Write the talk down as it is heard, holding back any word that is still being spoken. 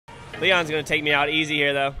Leon's gonna take me out easy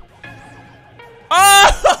here, though.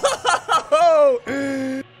 Oh!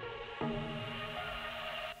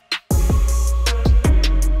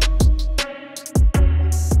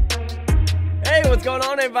 Hey, what's going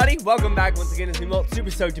on, everybody? Welcome back once again. It's me, MOLT. Super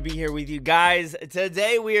stoked to be here with you guys.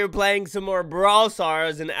 Today we are playing some more Brawl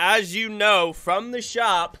Stars, and as you know from the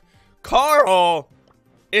shop, Carl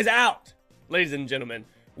is out. Ladies and gentlemen,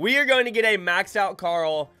 we are going to get a maxed out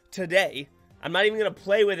Carl today. I'm not even going to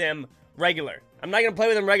play with him regular. I'm not going to play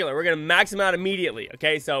with him regular. We're going to max him out immediately,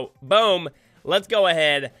 okay? So, boom. Let's go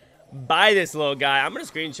ahead, buy this little guy. I'm going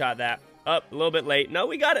to screenshot that. Up a little bit late. No,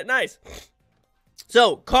 we got it. Nice.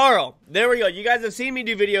 So, Carl. There we go. You guys have seen me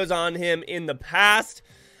do videos on him in the past.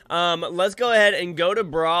 Let's go ahead and go to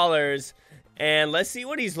Brawlers, and let's see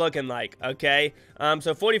what he's looking like, okay?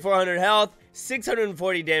 So, 4,400 health.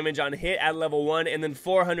 640 damage on hit at level 1, and then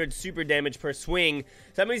 400 super damage per swing.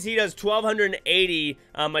 So that means he does 1,280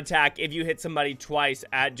 attack if you hit somebody twice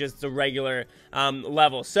at just the regular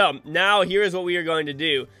level. So now here is what we are going to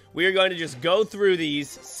do. We are going to just go through these,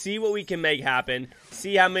 see what we can make happen,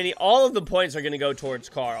 see how many, all of the points are going to go towards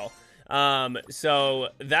Carl. So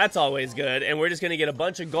that's always good, and we're just going to get a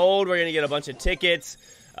bunch of gold, we're going to get a bunch of tickets.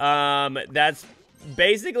 That's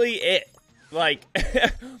basically it. Like,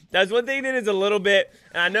 that's one thing that is a little bit,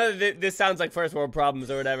 and I know that this sounds like first world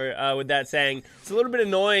problems or whatever with that saying. It's a little bit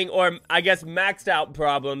annoying, or I guess maxed out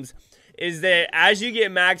problems, is that as you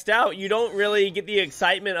get maxed out, you don't really get the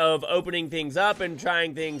excitement of opening things up and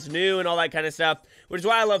trying things new and all that kind of stuff, which is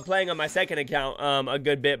why I love playing on my second account a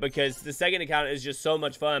good bit, because the second account is just so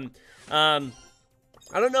much fun. I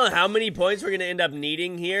don't know how many points we're going to end up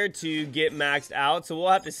needing here to get maxed out, so we'll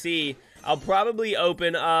have to see. I'll probably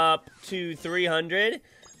open up to 300.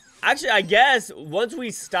 Actually, I guess once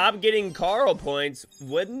we stop getting Carl points,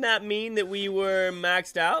 wouldn't that mean that we were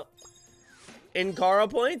maxed out in Carl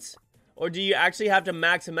points? Or do you actually have to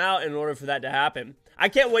max him out in order for that to happen? I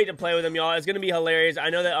can't wait to play with him, y'all. It's going to be hilarious.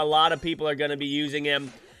 I know that a lot of people are going to be using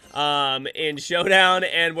him in Showdown,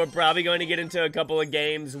 and we're probably going to get into a couple of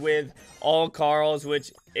games with all Carls,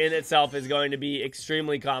 which in itself is going to be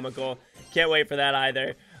extremely comical. Can't wait for that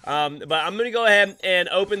either. But I'm going to go ahead and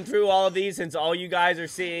open through all of these, since all you guys are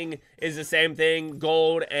seeing is the same thing,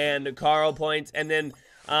 gold and Carl points, and then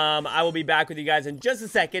I will be back with you guys in just a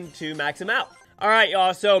second to max him out. Alright,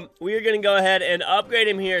 y'all, so we are going to go ahead and upgrade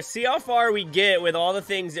him here, see how far we get with all the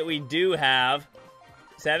things that we do have.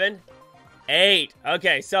 7, 8.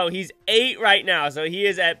 Okay, so he's 8 right now, so he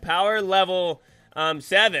is at power level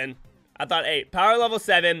 7. I thought 8. Power level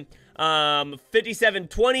 7.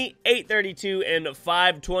 5720, 832, and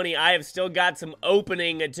 520. I have still got some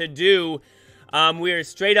opening to do. We are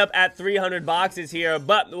straight up at 300 boxes here,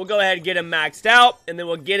 but we'll go ahead and get him maxed out, and then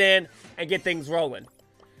we'll get in and get things rolling.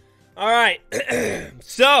 Alright,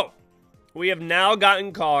 so we have now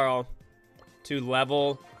gotten Carl to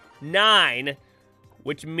level 9,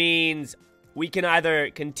 which means we can either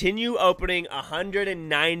continue opening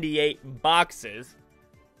 198 boxes,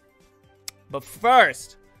 but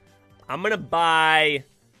first, I'm going to buy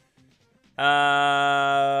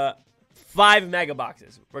 5 mega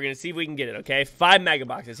boxes. We're going to see if we can get it, okay? 5 mega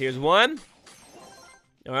boxes. Here's 1.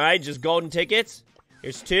 All right, just golden tickets.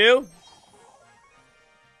 Here's 2.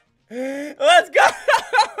 Let's go!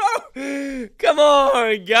 Come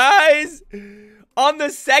on, guys. On the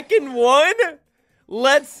second one,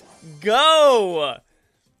 let's go.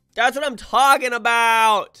 That's what I'm talking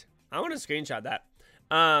about. I want to screenshot that.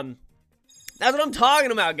 That's what I'm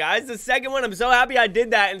talking about, guys. The second one, I'm so happy I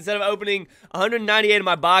did that instead of opening 198 of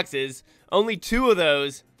my boxes. Only 2 of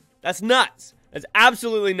those. That's nuts. That's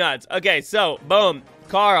absolutely nuts. Okay, so, boom.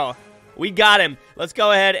 Carl. We got him. Let's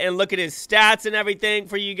go ahead and look at his stats and everything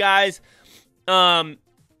for you guys.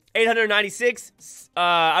 896.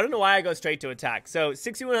 I don't know why I go straight to attack. So,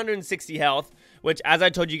 6,160 health, which, as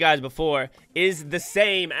I told you guys before, is the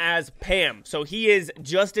same as Pam. So, he is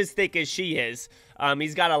just as thick as she is.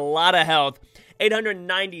 He's got a lot of health.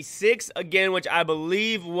 896, again, which I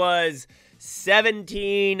believe was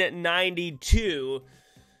 1,792.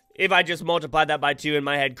 If I just multiplied that by 2 in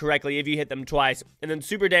my head correctly, if you hit them twice. And then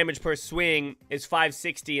super damage per swing is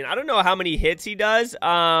 560. And I don't know how many hits he does.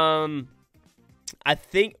 I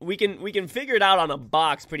think we can figure it out on a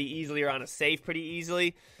box pretty easily, or on a safe pretty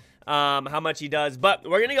easily, how much he does. But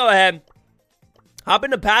we're going to go ahead, hop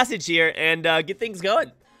into Passage here, and get things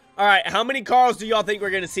going. All right, how many Carls do y'all think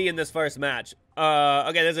we're going to see in this first match?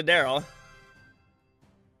 Okay, there's a Daryl.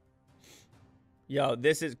 Yo,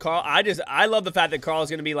 this is Carl. I love the fact that Carl's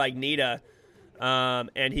going to be like Nita,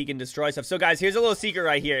 and he can destroy stuff. So, guys, here's a little secret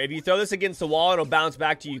right here. If you throw this against the wall, it'll bounce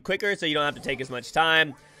back to you quicker, so you don't have to take as much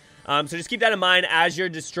time. So just keep that in mind as you're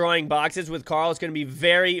destroying boxes with Carl. It's going to be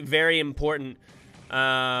very, very important.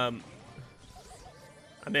 I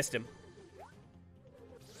missed him.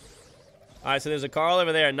 All right, so there's a Carl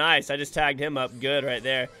over there. Nice. I just tagged him up. Good right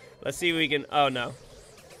there. Let's see if we can... Oh, no.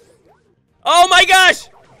 Oh, my gosh!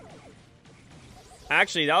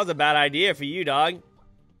 Actually, that was a bad idea for you, dog.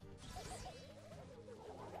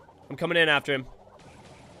 I'm coming in after him.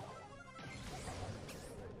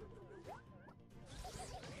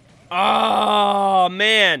 Oh,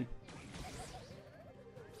 man.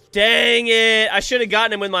 Dang it. I should have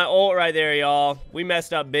gotten him with my ult right there, y'all. We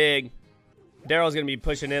messed up big. Daryl's going to be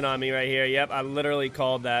pushing in on me right here. Yep, I literally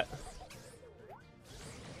called that.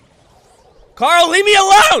 Carl, leave me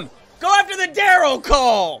alone! Go after the Daryl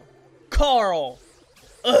call! Carl.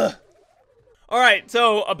 Ugh. Alright,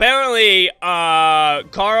 so apparently,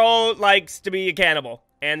 Carl likes to be a cannibal.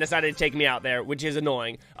 And decided to take me out there, which is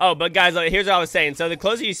annoying. Oh, but guys, here's what I was saying. So the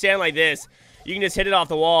closer you stand like this, you can just hit it off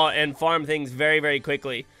the wall and farm things very, very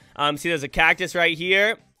quickly. See, there's a cactus right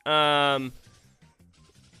here.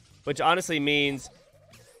 Which honestly means...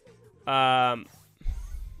 Yo,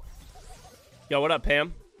 what up,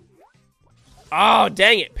 Pam? Oh,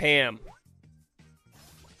 dang it, Pam.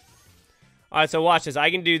 Alright, so watch this.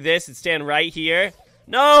 I can do this and stand right here.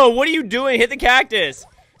 No, what are you doing? Hit the cactus.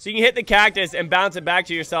 So you can hit the cactus and bounce it back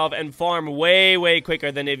to yourself and farm way, way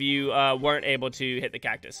quicker than if you weren't able to hit the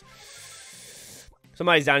cactus.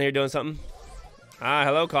 Somebody's down here doing something. Ah,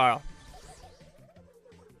 hello, Carl.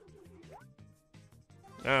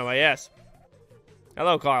 Oh, well, yes.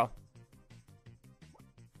 Hello, Carl.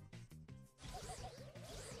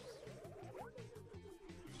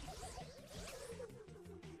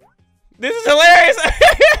 This is hilarious!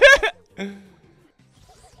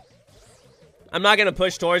 I'm not going to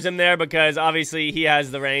push towards him there because obviously he has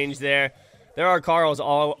the range there. There are Carls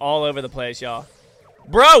all over the place, y'all.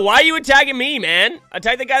 Bro, why are you attacking me, man?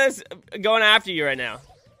 Attack the guy that's going after you right now.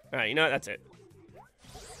 All right, you know what? That's it.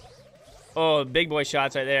 Oh, big boy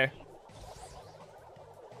shots right there.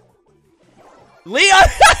 Leon!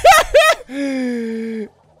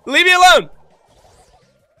 Leave me alone!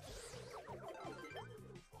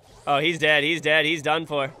 Oh, he's dead. He's dead. He's done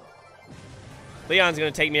for. Leon's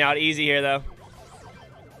going to take me out easy here, though.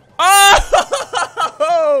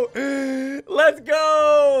 Oh! Let's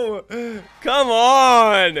go! Come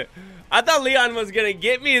on! I thought Leon was gonna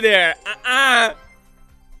get me there.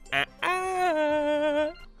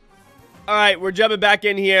 Alright, we're jumping back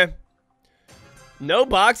in here. No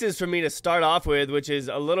boxes for me to start off with, which is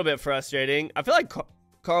a little bit frustrating. I feel like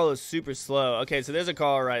Carl is super slow. Okay, so there's a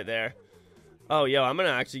Carl right there. Oh, yo, I'm gonna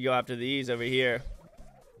actually go after these over here.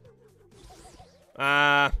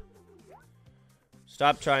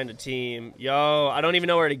 Stop trying to team. Yo, I don't even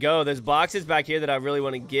know where to go. There's boxes back here that I really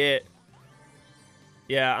want to get.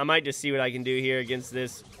 Yeah, I might just see what I can do here against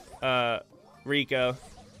this Rico.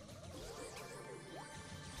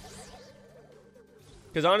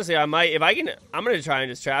 Because honestly, I might, if I can, I'm going to try and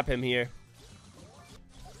just trap him here.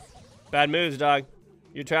 Bad moves, dog.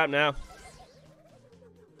 You're trapped now.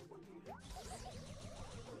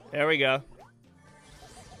 There we go.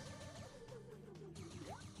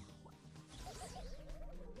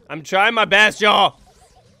 I'm trying my best, y'all.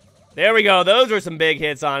 There we go. Those were some big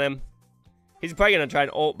hits on him. He's probably going to try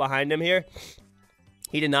and ult behind him here.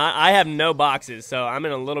 He did not. I have no boxes, so I'm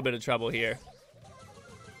in a little bit of trouble here.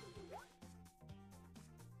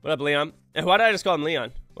 What up, Leon? Why did I just call him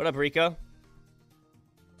Leon? What up, Rico?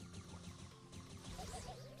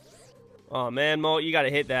 Oh, man, MOLT, you got to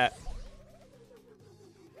hit that.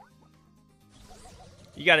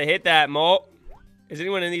 You got to hit that, MOLT. Is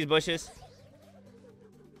anyone in these bushes?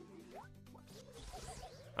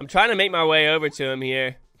 I'm trying to make my way over to him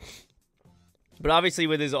here. But obviously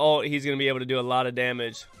with his ult, he's going to be able to do a lot of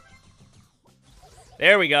damage.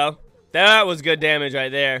 There we go. That was good damage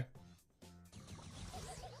right there.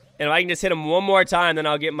 And if I can just hit him one more time, then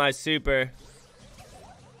I'll get my super.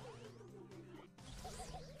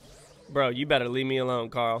 Bro, you better leave me alone,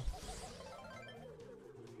 Carl.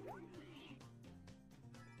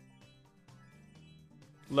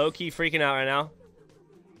 Low-key freaking out right now.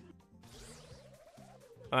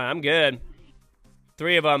 Alright, I'm good.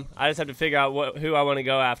 3 of them. I just have to figure out who I want to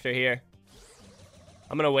go after here.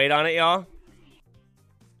 I'm going to wait on it, y'all.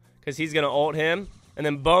 Because he's going to ult him. And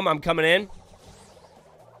then, boom, I'm coming in.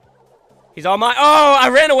 He's all mine. Oh, I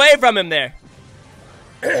ran away from him there.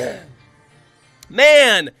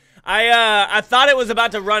 Man, I thought it was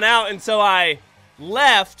about to run out, and so I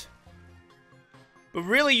left. But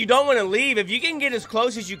really, you don't want to leave. If you can get as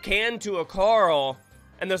close as you can to a Carl,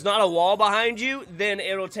 and there's not a wall behind you, then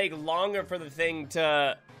it'll take longer for the thing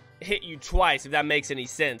to hit you twice, if that makes any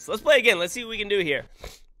sense. Let's play again. Let's see what we can do here.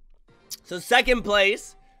 So second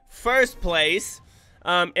place, first place,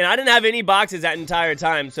 and I didn't have any boxes that entire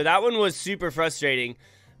time, so that one was super frustrating.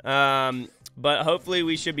 But hopefully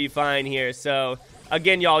we should be fine here. So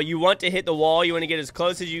again, y'all, you want to hit the wall. You want to get as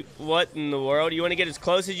close as you... What in the world? You want to get as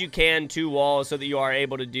close as you can to walls so that you are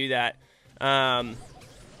able to do that. Oh,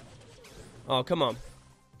 come on.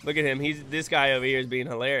 Look at him. This guy over here is being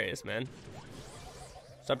hilarious, man.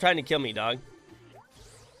 Stop trying to kill me, dog.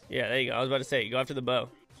 Yeah, there you go. I was about to say, go after the bow.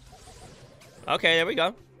 Okay, there we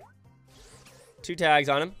go. 2 tags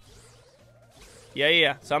on him.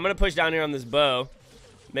 Yeah. So I'm going to push down here on this bow.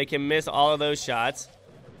 Make him miss all of those shots.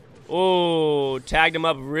 Ooh, tagged him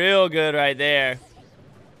up real good right there.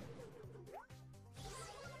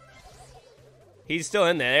 He's still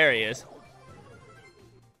in there. There he is.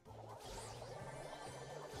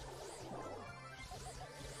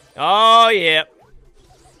 Oh, yeah.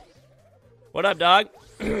 What up, dog?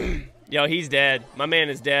 Yo, he's dead. My man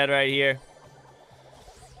is dead right here.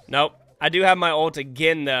 Nope. I do have my ult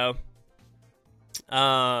again, though.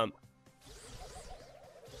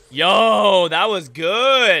 Yo, that was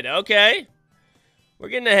good. Okay. We're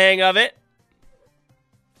getting the hang of it.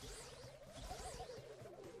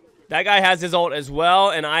 That guy has his ult as well,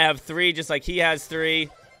 and I have 3 just like he has 3.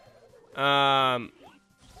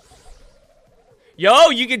 Yo,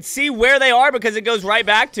 you can see where they are because it goes right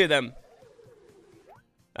back to them.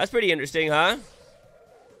 That's pretty interesting, huh?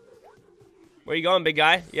 Where you going, big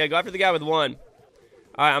guy? Yeah, go after the guy with 1. Alright,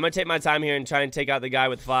 I'm going to take my time here and try and take out the guy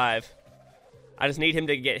with 5. I just need him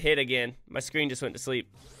to get hit again. My screen just went to sleep.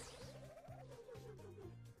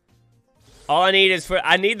 All I need is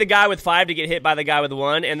I need the guy with 5 to get hit by the guy with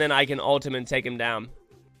 1, and then I can ult him and take him down.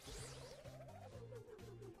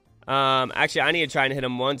 Actually, I need to try and hit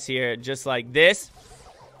him once here, just like this,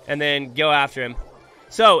 and then go after him.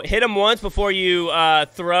 So, hit him once before you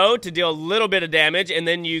throw to deal a little bit of damage, and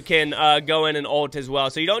then you can go in and ult as well.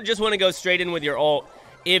 So you don't just want to go straight in with your ult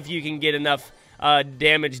if you can get enough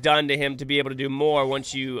damage done to him to be able to do more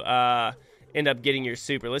once you end up getting your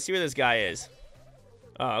super. Let's see where this guy is.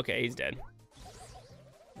 Oh, okay, he's dead.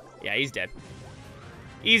 Yeah, he's dead.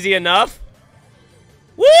 Easy enough.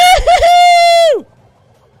 Woo-hoo-hoo!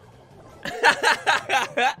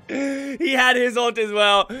 He had his ult as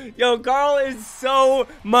well. Yo, Carl is so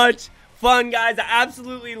much fun, guys. I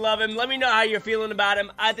absolutely love him. Let me know how you're feeling about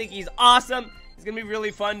him. I think he's awesome. It's going to be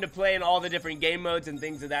really fun to play in all the different game modes and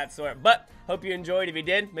things of that sort. But hope you enjoyed. If you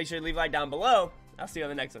did, make sure to leave a like down below. I'll see you on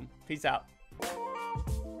the next one. Peace out.